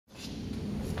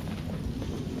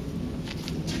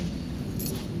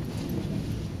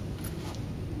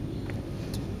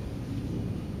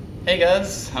Hey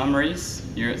guys, I'm Reese,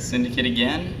 here at Syndicate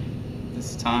again,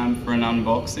 this time for an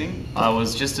unboxing. I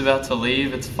was just about to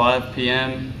leave, it's 5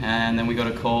 p.m. and then we got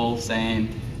a call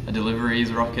saying a delivery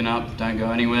is rocking up, don't go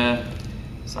anywhere.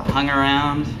 So I hung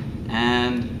around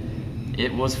and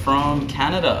it was from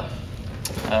Canada,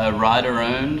 a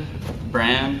rider-owned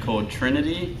brand called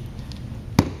Trynyty.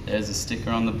 There's a sticker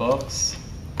on the box.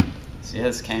 So yeah,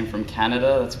 this came from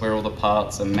Canada, that's where all the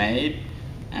parts are made.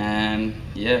 And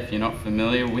yeah, if you're not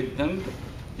familiar with them,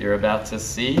 you're about to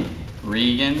see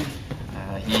Regan.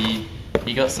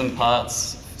 He got some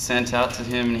parts sent out to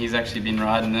him and he's actually been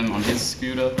riding them on his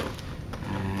scooter.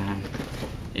 And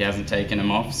he hasn't taken them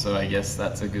off, so I guess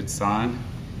that's a good sign.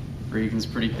 Regan's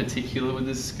pretty particular with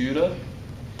his scooter.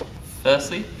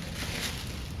 Firstly,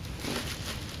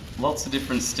 lots of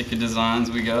different sticker designs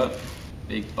we got.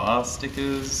 Big bar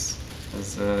stickers,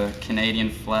 there's a Canadian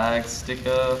flag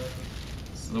sticker.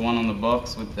 The one on the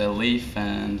box with the leaf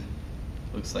and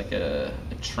looks like a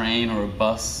train or a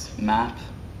bus map,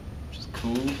 which is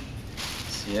cool.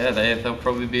 So yeah, they'll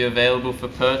probably be available for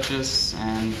purchase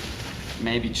and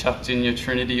maybe chucked in your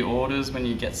Trynyty orders when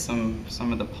you get some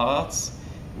of the parts,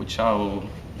 which I will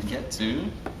get to.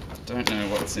 Don't know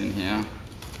what's in here.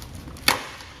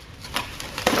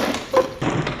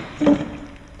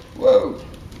 Whoa!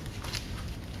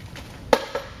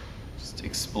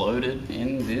 Exploded.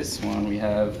 In this one we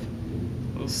have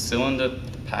a little cylinder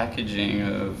packaging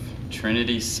of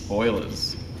Trynyty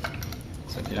spoilers.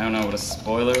 So if you don't know what a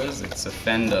spoiler is, it's a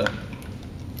fender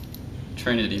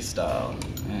Trynyty style,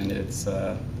 and it's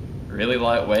really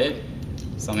lightweight.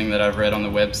 Something that I've read on the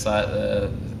website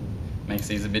that makes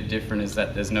these a bit different is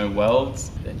that there's no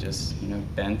welds. They're just,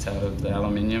 bent out of the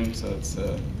aluminium, so it's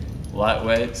a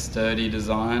lightweight, sturdy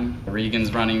design.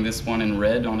 Regan's running this one in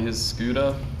red on his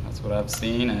scooter. That's what I've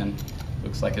seen, and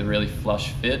looks like a really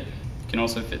flush fit. You can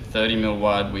also fit 30mm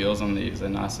wide wheels on these, they're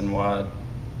nice and wide.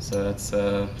 So it's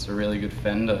a really good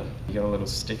fender. You got a little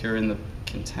sticker in the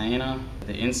container.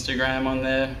 The Instagram on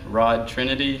there, Ride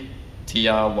Trynyty,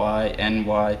 Trynyty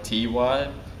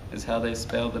is how they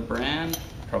spell the brand.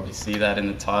 Probably see that in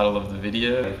the title of the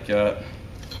video. We've got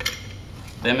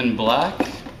them in black.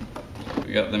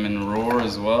 We got them in raw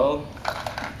as well.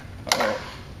 Oh.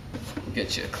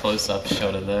 Get you a close-up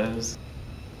shot of those.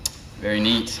 Very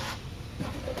neat.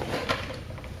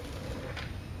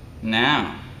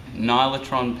 Now,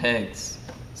 Nylotron pegs.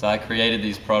 So I created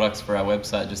these products for our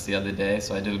website just the other day,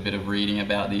 so I did a bit of reading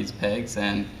about these pegs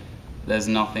and there's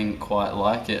nothing quite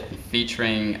like it.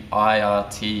 Featuring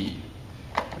IRT,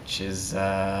 which is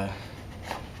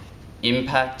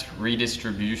impact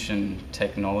redistribution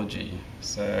technology.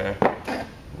 So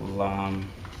we'll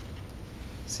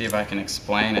see if I can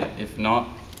explain it. If not,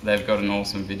 they've got an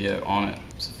awesome video on it.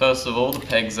 So first of all, the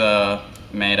pegs are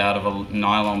made out of a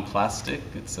nylon plastic.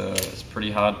 It's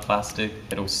pretty hard plastic.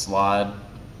 It'll slide,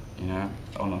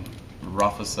 on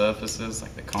rougher surfaces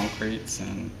like the concretes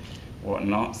and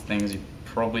whatnot, things you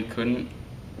probably couldn't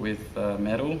with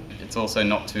metal. It's also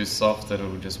not too soft that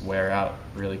it'll just wear out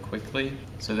really quickly.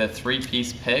 So they're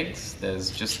 3-piece pegs.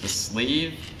 There's just the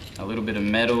sleeve, a little bit of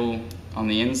metal on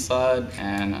the inside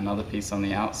and another piece on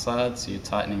the outside, so you're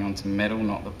tightening onto metal,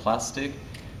 not the plastic.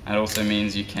 And it also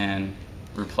means you can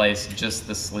replace just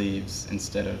the sleeves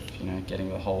instead of getting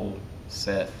the whole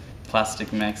set.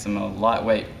 Plastic makes them a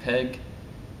lightweight peg.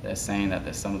 They're saying that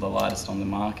they're some of the lightest on the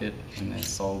market and they're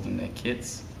sold in their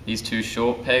kits. These two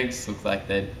short pegs look like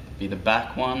they'd be the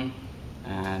back one,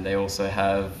 and they also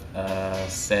have a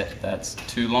set that's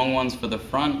 2 long ones for the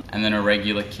front and then a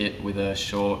regular kit with a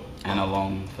short and a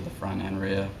long for the front and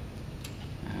rear.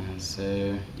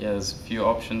 So yeah, there's a few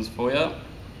options for you.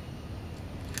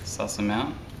 Suss them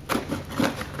out.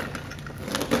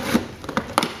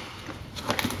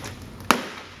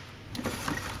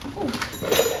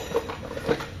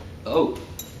 Oh,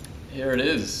 here it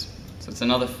is. So it's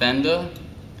another fender.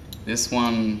 This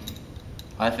one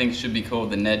I think should be called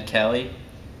the Ned Kelly,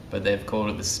 but they've called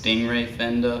it the Stingray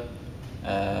fender.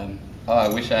 Oh, I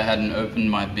wish I hadn't opened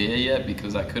my beer yet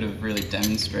because I could have really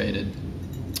demonstrated.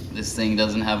 This thing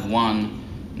doesn't have 1,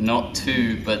 not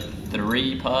 2, but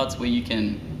 3 parts where you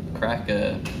can crack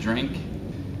a drink.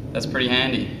 That's pretty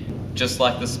handy. Just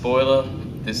like the spoiler,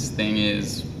 this thing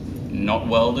is not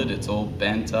welded, it's all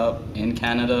bent up in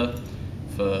Canada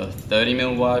for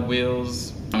 30mm wide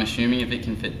wheels. I'm assuming if it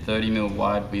can fit 30mm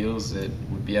wide wheels, it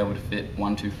would be able to fit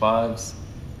 125s,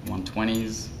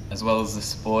 120s, as well as the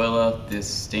spoiler.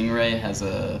 This Stingray has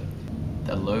the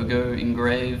logo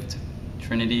engraved,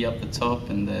 Trynyty up the top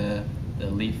and the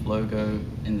leaf logo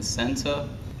in the center.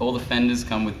 All the fenders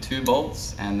come with 2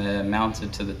 bolts and they're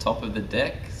mounted to the top of the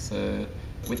deck. So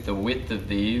with the width of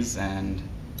these and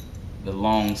the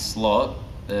long slot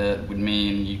would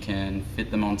mean you can fit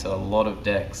them onto a lot of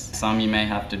decks. Some you may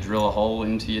have to drill a hole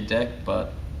into your deck,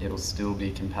 but it'll still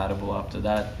be compatible after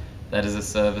that. That is a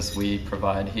service we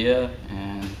provide here,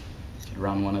 and you could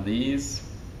run one of these.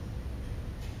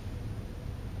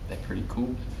 They're pretty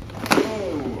cool.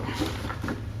 Oh.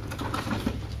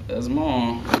 There's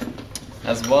more.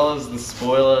 As well as the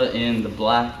spoiler in the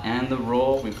black and the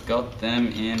raw, we've got them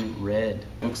in red.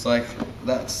 Looks like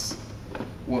that's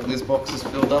what this box is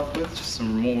filled up with, just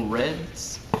some more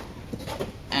reds.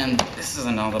 And this is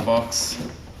another box.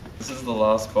 This is the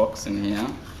last box in here.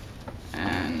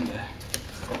 And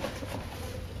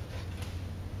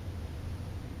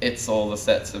it's all the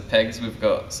sets of pegs we've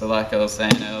got. So like I was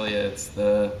saying earlier,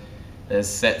 there's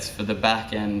sets for the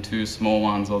back and 2 small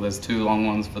ones, or there's 2 long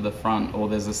ones for the front, or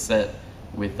there's a set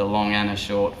with a long and a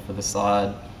short for the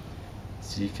side.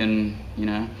 So you can,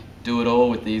 do it all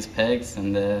with these pegs,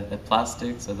 and they're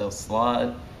plastic, so they'll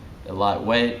slide, they're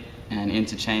lightweight and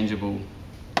interchangeable.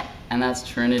 And that's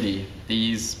Trynyty.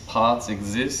 These parts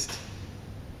exist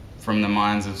from the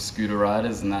minds of scooter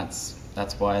riders, and that's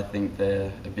why I think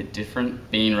they're a bit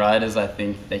different. Being riders, I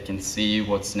think they can see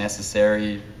what's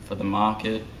necessary for the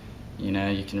market.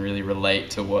 You can really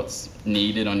relate to what's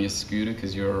needed on your scooter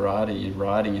because you're a rider, you're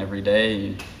riding every day,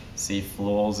 you see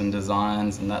flaws in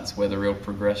designs, and that's where the real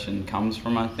progression comes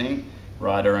from, I think.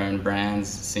 Rider-owned brands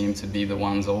seem to be the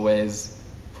ones always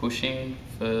pushing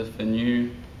for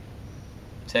new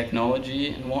technology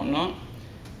and whatnot.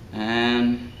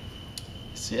 And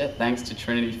so yeah, thanks to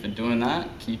Trynyty for doing that.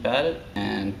 Keep at it,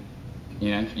 and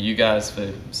you guys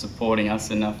for supporting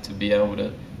us enough to be able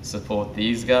to support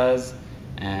these guys.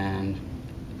 And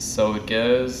so it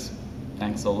goes.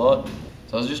 Thanks a lot.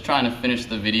 So I was just trying to finish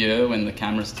the video when the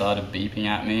camera started beeping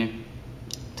at me.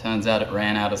 Turns out it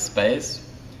ran out of space.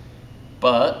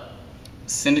 But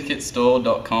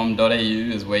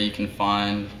syndicatestore.com.au is where you can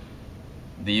find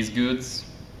these goods.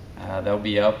 They'll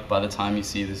be up by the time you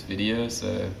see this video,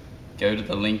 so go to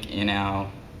the link in our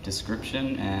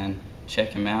description and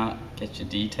check them out, get your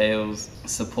details,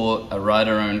 support a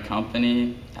rider-owned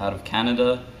company out of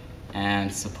Canada,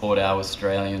 and support our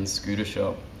Australian scooter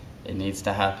shop. It needs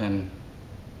to happen.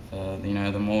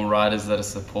 The more riders that are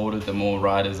supported, the more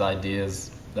riders'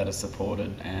 ideas that are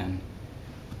supported, and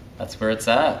that's where it's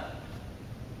at.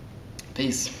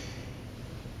 Peace.